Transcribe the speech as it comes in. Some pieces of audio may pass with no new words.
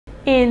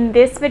In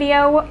this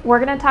video,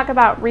 we're going to talk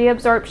about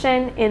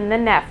reabsorption in the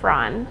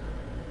nephron.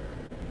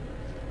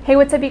 Hey,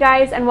 what's up you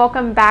guys, and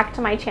welcome back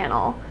to my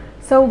channel.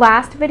 So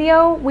last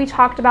video, we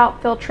talked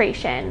about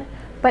filtration,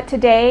 but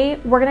today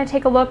we're going to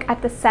take a look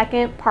at the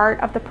second part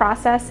of the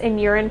process in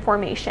urine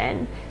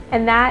formation,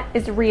 and that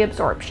is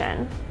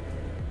reabsorption.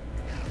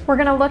 We're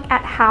going to look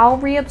at how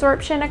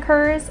reabsorption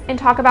occurs and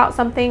talk about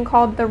something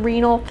called the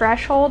renal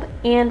threshold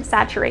and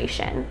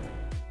saturation.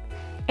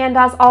 And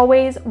as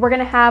always, we're going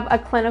to have a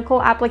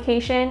clinical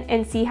application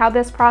and see how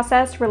this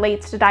process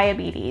relates to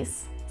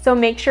diabetes. So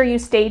make sure you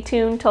stay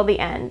tuned till the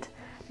end.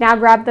 Now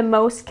grab the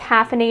most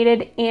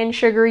caffeinated and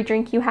sugary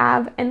drink you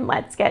have and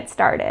let's get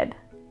started.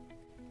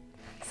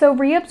 So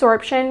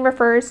reabsorption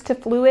refers to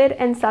fluid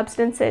and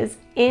substances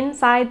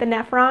inside the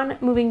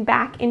nephron moving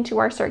back into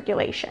our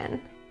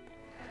circulation.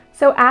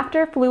 So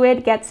after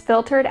fluid gets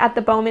filtered at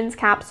the Bowman's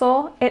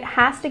capsule, it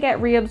has to get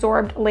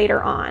reabsorbed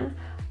later on.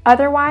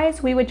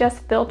 Otherwise, we would just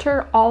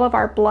filter all of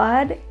our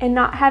blood and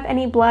not have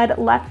any blood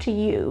left to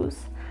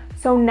use.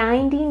 So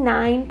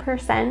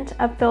 99%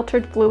 of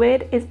filtered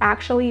fluid is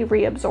actually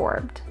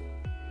reabsorbed.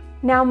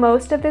 Now,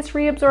 most of this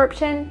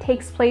reabsorption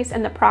takes place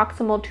in the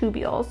proximal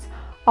tubules,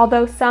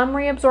 although some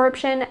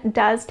reabsorption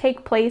does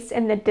take place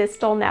in the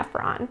distal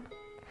nephron.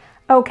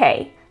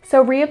 Okay,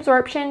 so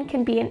reabsorption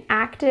can be an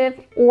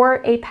active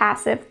or a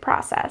passive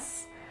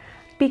process.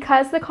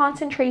 Because the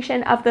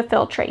concentration of the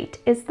filtrate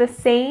is the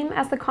same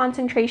as the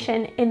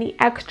concentration in the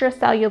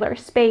extracellular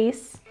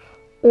space,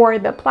 or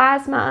the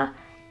plasma,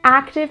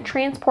 active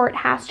transport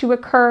has to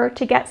occur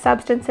to get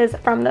substances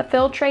from the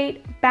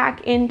filtrate back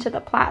into the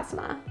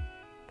plasma.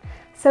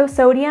 So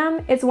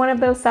sodium is one of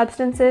those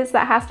substances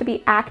that has to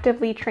be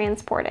actively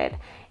transported,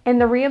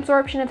 and the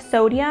reabsorption of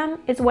sodium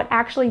is what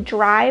actually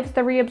drives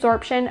the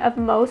reabsorption of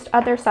most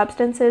other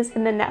substances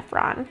in the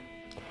nephron.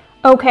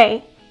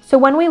 Okay, so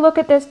when we look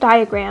at this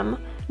diagram,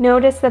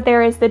 notice that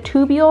there is the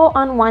tubule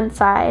on one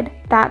side,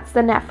 that's the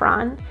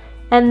nephron,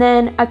 and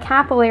then a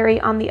capillary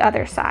on the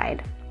other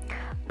side.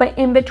 But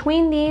in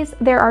between these,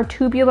 there are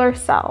tubular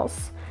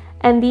cells,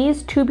 and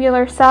these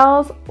tubular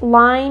cells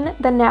line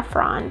the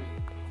nephron,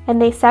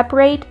 and they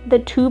separate the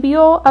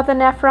tubule of the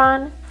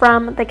nephron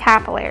from the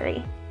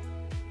capillary.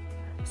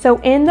 So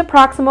in the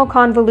proximal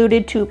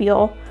convoluted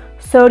tubule,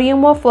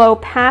 sodium will flow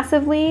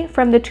passively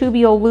from the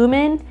tubule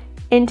lumen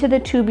into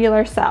the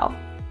tubular cell.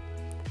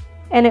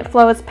 And it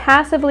flows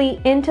passively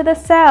into the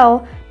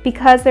cell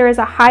because there is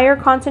a higher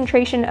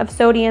concentration of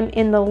sodium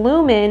in the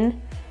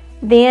lumen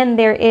than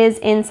there is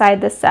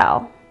inside the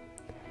cell.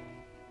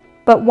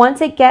 But once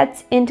it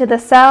gets into the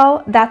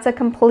cell, that's a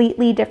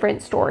completely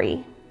different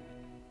story.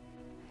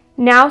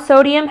 Now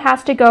sodium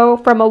has to go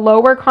from a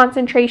lower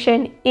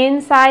concentration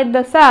inside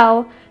the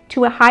cell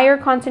to a higher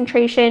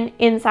concentration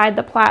inside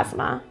the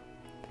plasma.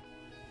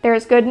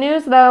 There's good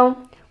news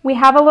though. We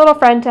have a little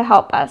friend to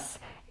help us.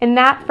 And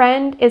that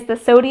friend is the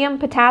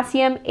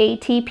sodium-potassium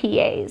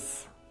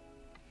ATPase.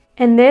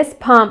 And this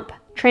pump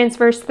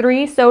transfers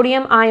 3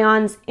 sodium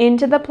ions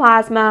into the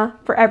plasma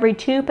for every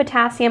 2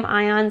 potassium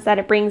ions that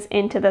it brings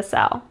into the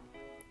cell.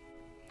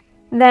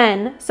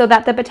 Then, so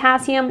that the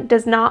potassium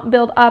does not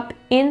build up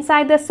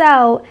inside the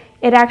cell,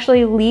 it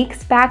actually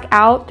leaks back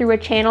out through a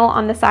channel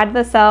on the side of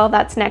the cell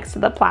that's next to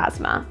the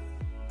plasma.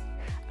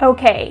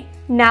 Okay,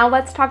 now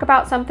let's talk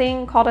about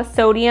something called a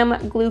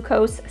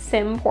sodium-glucose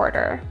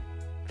symporter.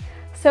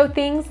 So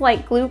things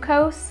like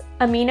glucose,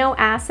 amino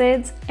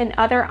acids, and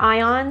other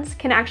ions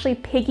can actually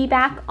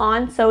piggyback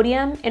on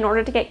sodium in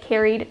order to get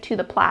carried to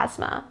the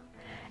plasma.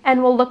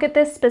 And we'll look at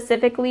this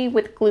specifically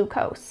with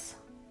glucose.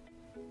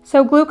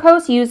 So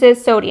glucose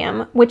uses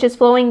sodium, which is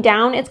flowing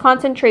down its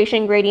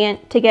concentration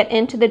gradient to get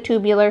into the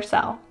tubular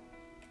cell.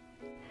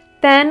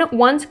 Then,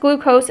 once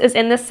glucose is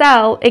in the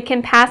cell, it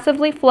can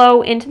passively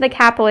flow into the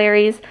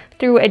capillaries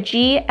through a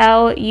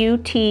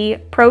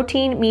GLUT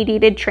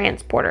protein-mediated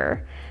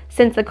transporter,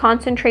 since the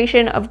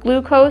concentration of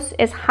glucose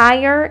is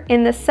higher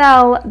in the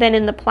cell than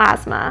in the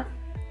plasma.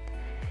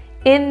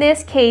 In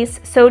this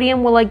case,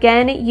 sodium will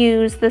again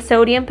use the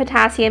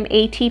sodium-potassium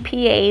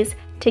ATPase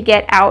to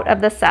get out of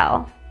the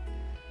cell.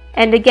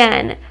 And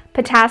again,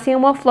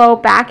 potassium will flow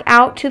back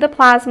out to the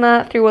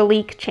plasma through a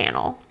leak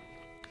channel.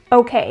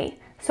 Okay,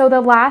 so the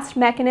last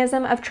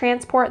mechanism of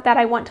transport that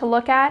I want to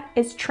look at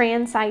is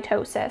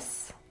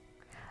transcytosis.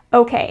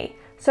 Okay,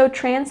 so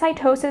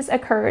transcytosis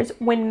occurs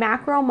when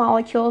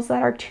macromolecules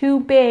that are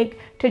too big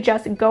to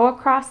just go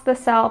across the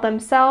cell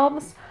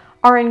themselves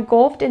are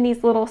engulfed in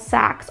these little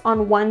sacs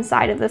on one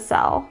side of the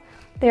cell.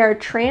 They are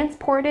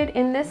transported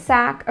in this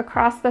sac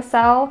across the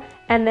cell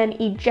and then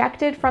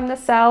ejected from the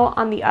cell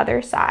on the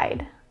other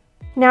side.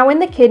 Now in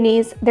the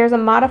kidneys, there's a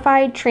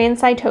modified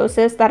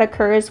transcytosis that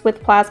occurs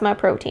with plasma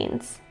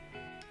proteins.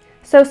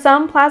 So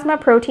some plasma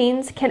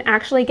proteins can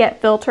actually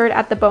get filtered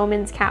at the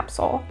Bowman's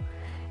capsule.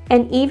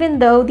 And even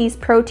though these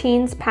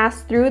proteins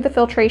pass through the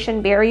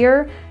filtration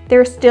barrier,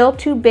 they're still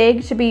too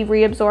big to be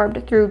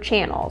reabsorbed through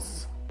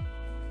channels.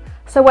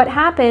 So what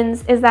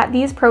happens is that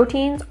these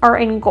proteins are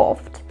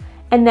engulfed,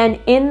 and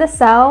then in the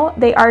cell,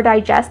 they are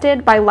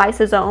digested by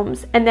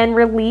lysosomes and then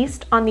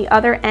released on the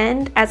other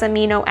end as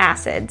amino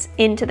acids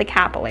into the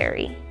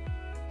capillary.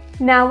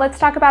 Now let's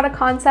talk about a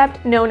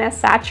concept known as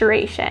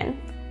saturation.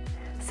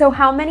 So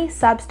how many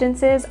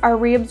substances are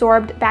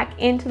reabsorbed back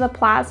into the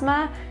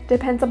plasma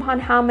depends upon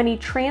how many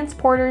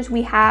transporters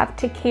we have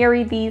to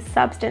carry these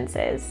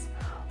substances.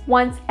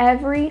 Once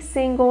every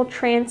single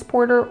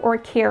transporter or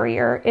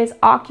carrier is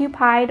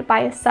occupied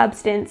by a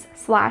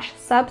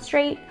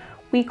substance/substrate,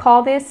 we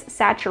call this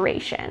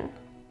saturation.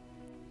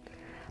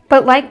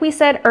 But like we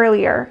said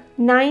earlier,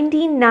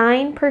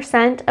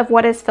 99% of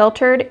what is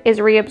filtered is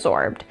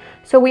reabsorbed.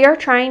 So we are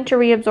trying to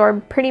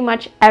reabsorb pretty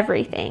much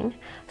everything.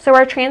 So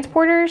our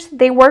transporters,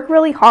 they work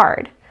really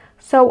hard.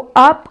 So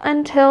up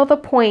until the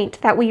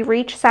point that we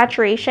reach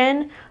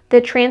saturation,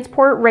 the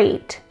transport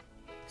rate,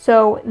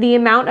 so the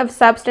amount of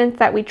substance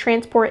that we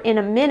transport in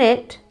a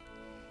minute,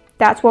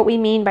 that's what we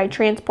mean by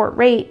transport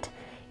rate,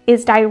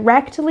 is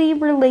directly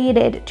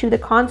related to the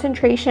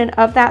concentration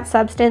of that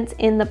substance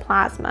in the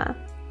plasma.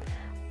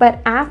 But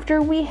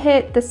after we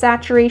hit the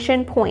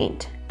saturation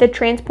point, the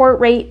transport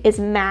rate is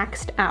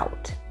maxed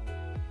out.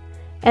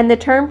 And the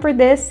term for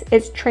this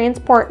is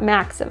transport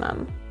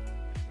maximum.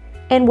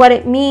 And what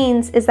it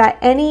means is that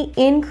any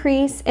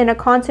increase in a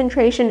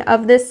concentration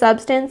of this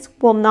substance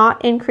will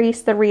not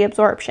increase the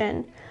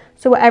reabsorption.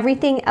 So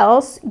everything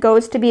else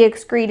goes to be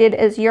excreted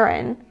as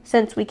urine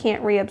since we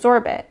can't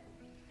reabsorb it.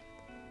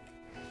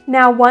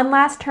 Now, one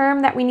last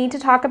term that we need to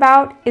talk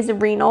about is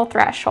renal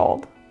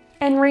threshold.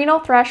 And renal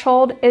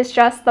threshold is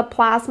just the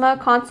plasma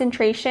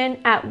concentration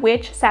at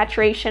which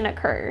saturation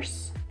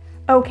occurs.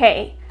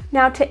 Okay,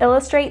 now to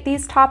illustrate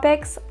these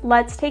topics,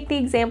 let's take the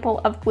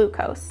example of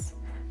glucose.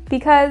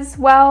 Because,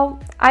 well,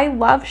 I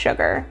love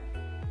sugar.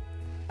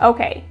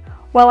 Okay,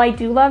 well, I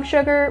do love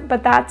sugar,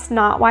 but that's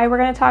not why we're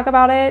going to talk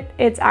about it.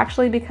 It's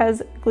actually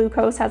because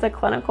glucose has a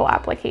clinical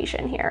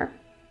application here.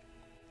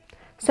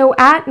 So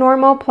at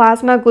normal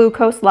plasma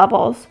glucose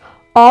levels,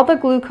 all the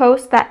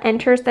glucose that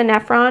enters the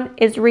nephron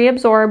is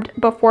reabsorbed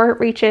before it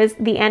reaches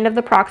the end of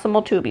the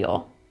proximal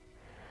tubule.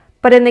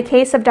 But in the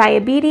case of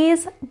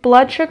diabetes,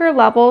 blood sugar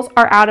levels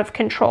are out of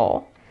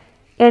control,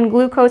 and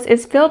glucose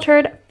is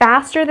filtered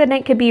faster than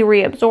it could be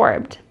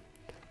reabsorbed.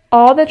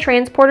 All the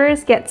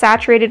transporters get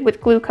saturated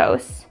with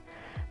glucose,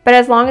 but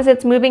as long as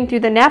it's moving through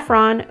the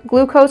nephron,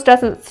 glucose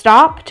doesn't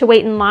stop to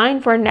wait in line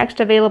for a next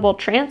available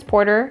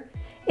transporter.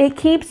 It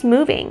keeps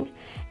moving,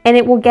 and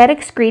it will get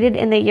excreted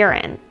in the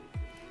urine.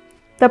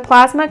 The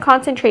plasma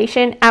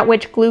concentration at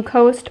which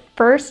glucose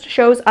first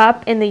shows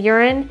up in the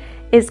urine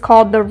is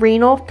called the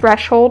renal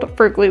threshold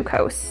for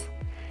glucose,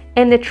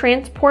 and the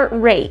transport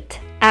rate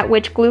at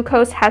which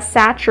glucose has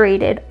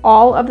saturated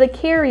all of the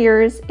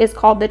carriers is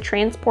called the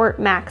transport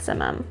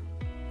maximum.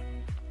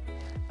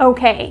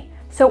 Okay,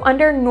 so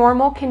under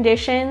normal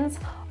conditions,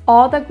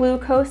 all the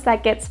glucose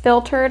that gets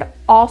filtered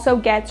also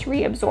gets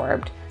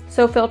reabsorbed.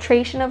 So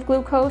filtration of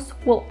glucose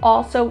will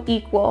also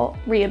equal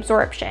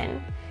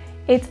reabsorption.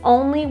 It's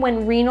only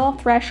when renal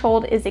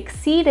threshold is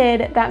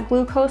exceeded that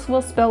glucose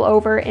will spill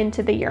over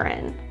into the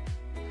urine.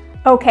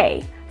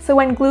 Okay, so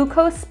when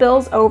glucose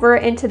spills over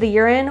into the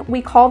urine,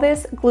 we call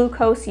this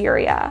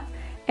glucose-urea.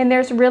 And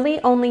there's really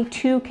only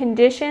two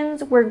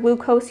conditions where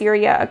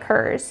glucose-urea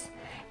occurs.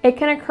 It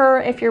can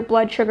occur if your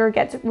blood sugar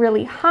gets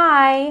really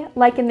high,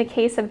 like in the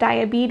case of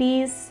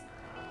diabetes,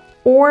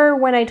 or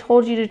when I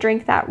told you to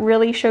drink that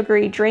really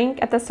sugary drink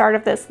at the start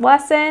of this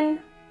lesson.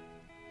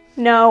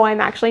 No,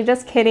 I'm actually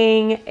just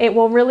kidding. It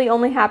will really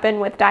only happen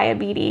with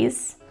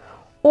diabetes.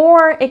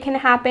 Or it can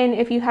happen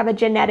if you have a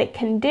genetic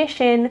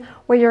condition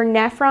where your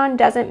nephron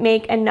doesn't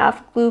make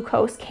enough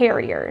glucose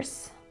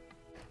carriers.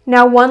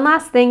 Now, one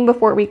last thing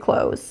before we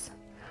close.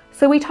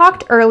 So we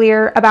talked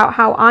earlier about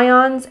how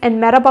ions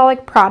and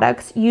metabolic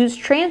products use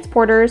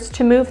transporters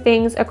to move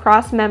things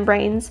across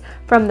membranes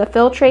from the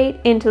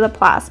filtrate into the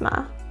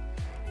plasma.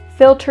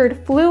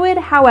 Filtered fluid,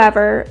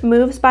 however,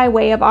 moves by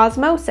way of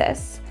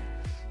osmosis.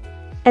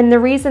 And the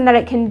reason that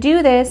it can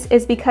do this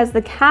is because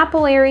the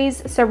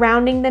capillaries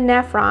surrounding the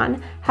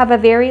nephron have a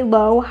very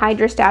low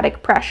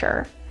hydrostatic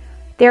pressure.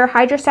 Their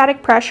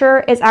hydrostatic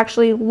pressure is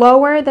actually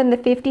lower than the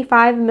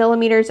 55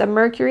 millimeters of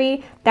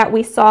mercury that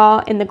we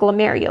saw in the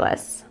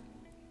glomerulus.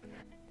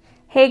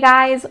 Hey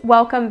guys,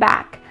 welcome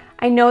back.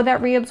 I know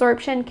that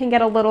reabsorption can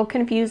get a little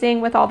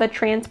confusing with all the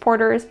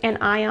transporters and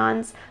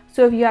ions,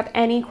 so if you have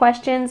any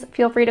questions,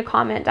 feel free to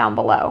comment down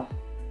below.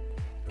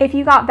 If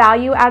you got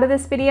value out of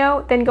this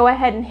video, then go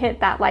ahead and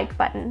hit that like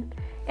button.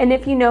 And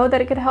if you know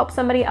that it could help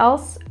somebody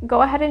else,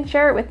 go ahead and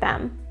share it with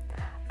them.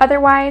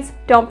 Otherwise,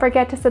 don't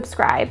forget to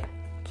subscribe.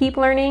 Keep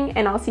learning,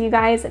 and I'll see you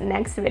guys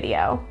next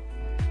video.